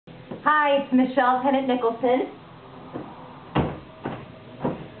Hi, it's Michelle Tennant Nicholson.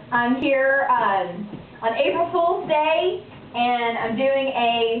 I'm here on April Fool's Day, and I'm doing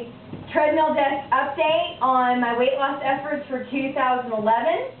a treadmill desk update on my weight loss efforts for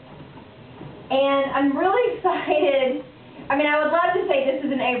 2011. And I'm really excited. I mean, I would love to say this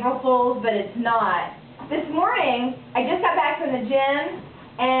is an April Fool's, but it's not. This morning, I just got back from the gym,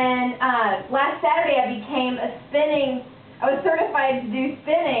 and last Saturday I was certified to do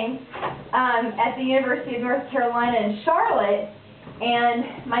spinning at the University of North Carolina in Charlotte,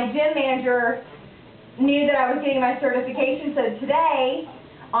 and my gym manager knew that I was getting my certification, so today,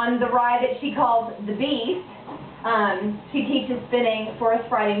 on the ride that she calls The Beast, she teaches spinning for us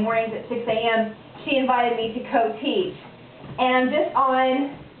Friday mornings at 6 a.m., she invited me to co-teach. And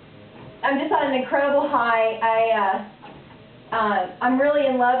I'm just on an incredible high. I'm really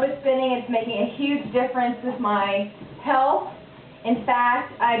in love with spinning. It's making a huge difference with my health. In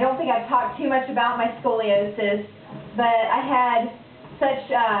fact, I don't think I've talked too much about my scoliosis, but I had such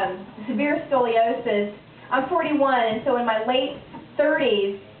severe scoliosis. I'm 41, and so in my late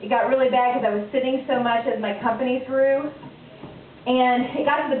 30s, it got really bad because I was sitting so much as my companies grew. And it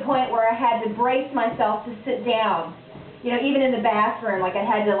got to the point where I had to brace myself to sit down. You know, even in the bathroom, like I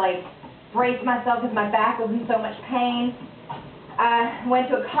had to brace myself because my back was in so much pain. I went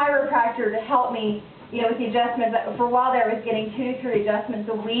to a chiropractor to help me, with the adjustments. For a while there, I was getting 2 to 3 adjustments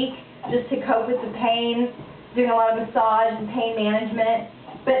a week just to cope with the pain, doing a lot of massage and pain management.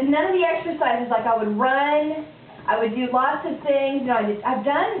 But none of the exercises, like I would run, I would do lots of things. I've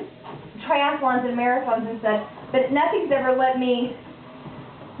done triathlons and marathons and stuff, but nothing's ever let me,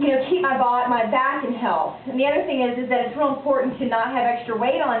 keep my back in health. And the other thing is that it's real important to not have extra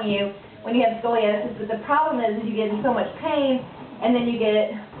weight on you when you have scoliosis, but the problem is you get in so much pain, and then you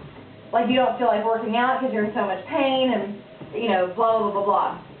get, you don't feel like working out because you're in so much pain, and, blah, blah, blah,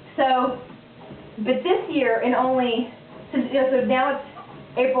 blah. So, but this year, so now it's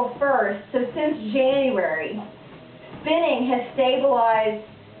April 1st, so since January, spinning has stabilized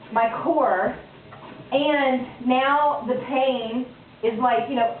my core, and now the pain is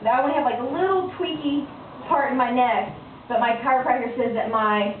I only have a little tweaky part in my neck, but my chiropractor says that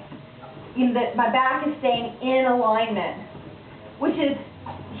my back is staying in alignment, which is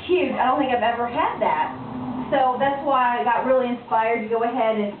huge. I don't think I've ever had that. So that's why I got really inspired to go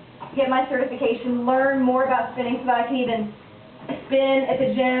ahead and get my certification, learn more about spinning so that I can even spin at the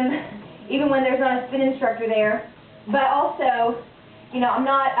gym, even when there's not a spin instructor there. But also, I'm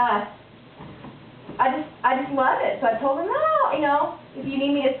not, I just love it. So I told them, no, if you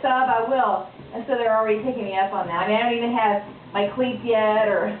need me to sub, I will. And so they're already taking me up on that. I mean, I don't even have my cleats yet,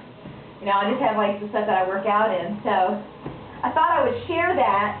 or, I just have the stuff that I work out in. So I thought I would share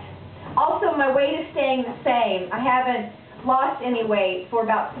that. Also, my weight is staying the same. I haven't lost any weight for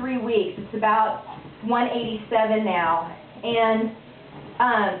about 3 weeks. It's about 187 now. And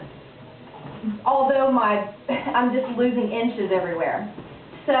although I'm just losing inches everywhere.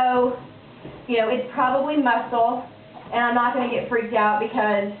 So, it's probably muscle, and I'm not going to get freaked out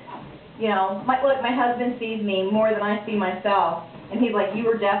because, my husband sees me more than I see myself, and he's like, you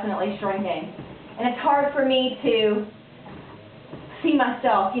were definitely shrinking. And it's hard for me to see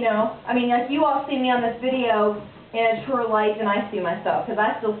myself, I mean, you all see me on this video in a truer light than I see myself, because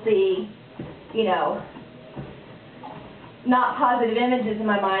I still see, not positive images in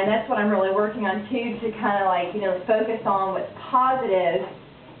my mind. That's what I'm really working on too, to kind of focus on what's positive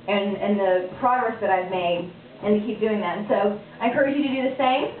and the progress that I've made, and to keep doing that. And so I encourage you to do the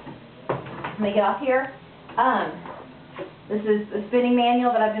same. Let me get off here. This is the spinning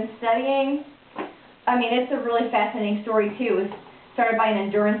manual that I've been studying. I mean, it's a really fascinating story too. It was started by an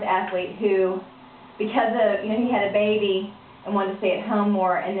endurance athlete who, because of, he had a baby and wanted to stay at home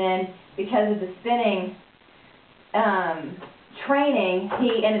more, and then because of the spinning training,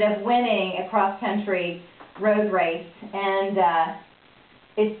 he ended up winning a cross-country road race. And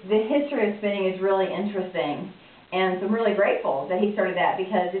the history of spinning is really interesting, and so I'm really grateful that he started that,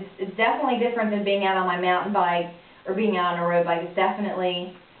 because it's definitely different than being out on my mountain bike or being out on a road bike. It's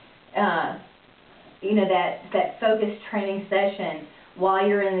definitely that focused training session while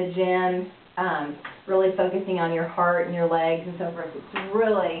you're in the gym, really focusing on your heart and your legs and so forth. It's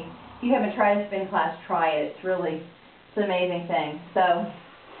really, if you haven't tried a spin class, try it. It's an amazing thing. So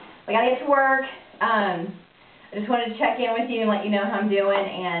I gotta get to work. I just wanted to check in with you and let you know how I'm doing.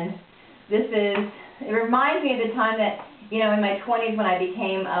 And it reminds me of the time that, in my 20s when I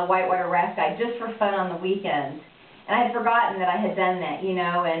became a whitewater raft guide, just for fun on the weekends. And I had forgotten that I had done that,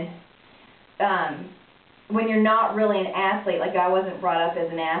 and when you're not really an athlete, I wasn't brought up as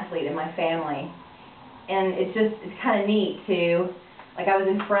an athlete in my family. And it's kind of neat to Like I was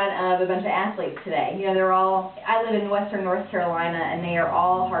in front of a bunch of athletes today. You know, I live in western North Carolina, and they are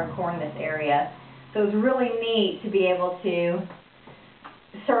all hardcore in this area. So it was really neat to be able to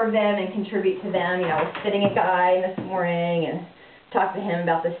serve them and contribute to them. You know, I was sitting a guy this morning and talked to him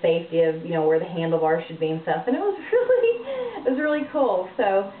about the safety of, you know, where the handlebars should be and stuff. And it was really cool.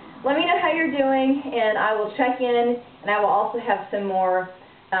 So let me know how you're doing, and I will check in, and I will also have some more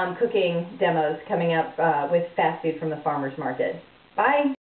cooking demos coming up with fast food from the farmer's market. Bye.